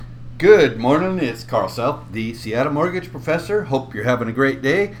Good morning. It's Carl Self, the Seattle Mortgage Professor. Hope you're having a great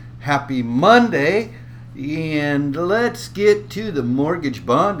day. Happy Monday. And let's get to the mortgage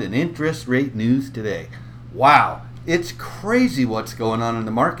bond and interest rate news today. Wow, it's crazy what's going on in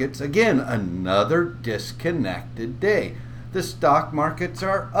the markets. Again, another disconnected day. The stock markets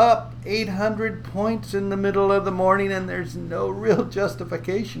are up 800 points in the middle of the morning, and there's no real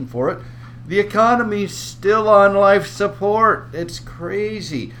justification for it. The economy's still on life support. It's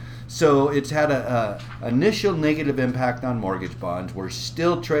crazy. So it's had a initial negative impact on mortgage bonds. We're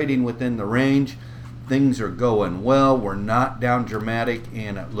still trading within the range. Things are going well. We're not down dramatic,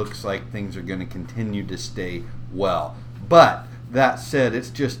 and it looks like things are going to continue to stay well. But that said, it's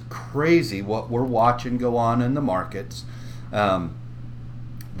just crazy what we're watching go on in the markets. The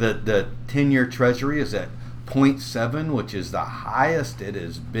 10-year Treasury is at 0.7, which is the highest it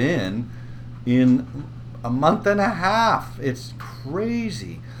has been in a month and a half. It's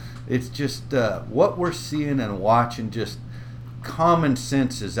crazy. It's just what we're seeing and watching, just common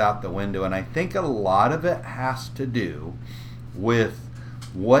sense is out the window. And I think a lot of it has to do with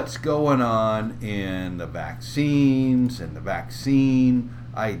what's going on in the vaccines and the vaccine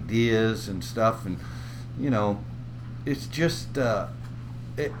ideas and stuff. And, you know, it's just,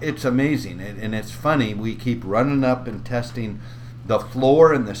 it's amazing. And it's funny. We keep running up and testing the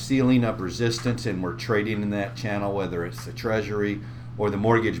floor and the ceiling of resistance, and we're trading in that channel, whether it's the Treasury or the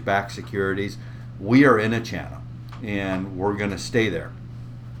mortgage-backed securities. We are in a channel, and we're going to stay there.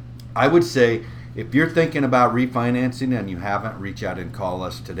 I would say if you're thinking about refinancing and you haven't, reach out and call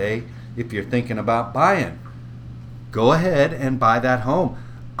us today. If you're thinking about buying, go ahead and buy that home.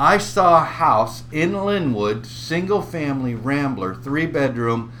 I saw a house in Linwood, single-family Rambler,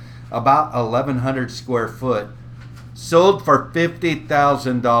 3-bedroom, about 1,100 square foot, sold for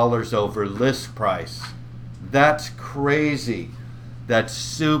 $50,000 over list price. That's crazy. That's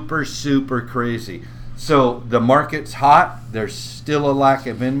super, super crazy. So the market's hot. There's still a lack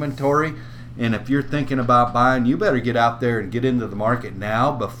of inventory. And if you're thinking about buying, you better get out there and get into the market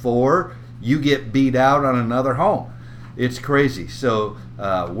now before you get beat out on another home. It's crazy. So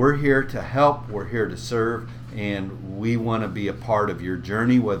we're here to help. We're here to serve. And we want to be a part of your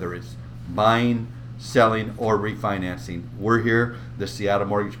journey, whether it's buying, selling, or refinancing. We're here, the Seattle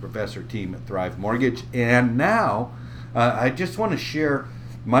Mortgage Professor team at Thrive Mortgage. And now I just want to share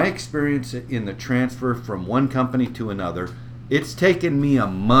my experience in the transfer from one company to another. It's taken me a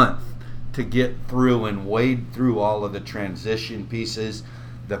month to get through and wade through all of the transition pieces,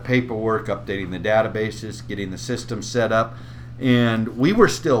 the paperwork, updating the databases, getting the system set up. And we were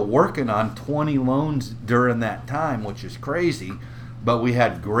still working on 20 loans during that time, which is crazy, but we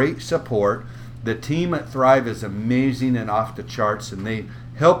had great support. The team at Thrive is amazing and off the charts, and they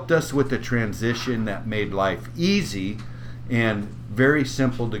helped us with the transition that made life easy and very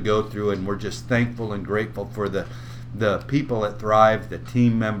simple to go through. And we're just thankful and grateful for the people at Thrive, the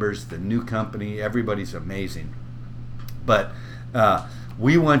team members, the new company. Everybody's amazing. But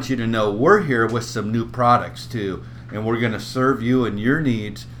we want you to know we're here with some new products too, and we're going to serve you and your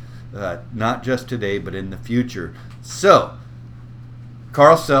needs, not just today, but in the future. So,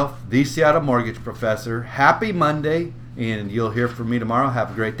 Carl Self, the Seattle Mortgage Professor, happy Monday, and you'll hear from me tomorrow.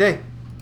 Have a great day.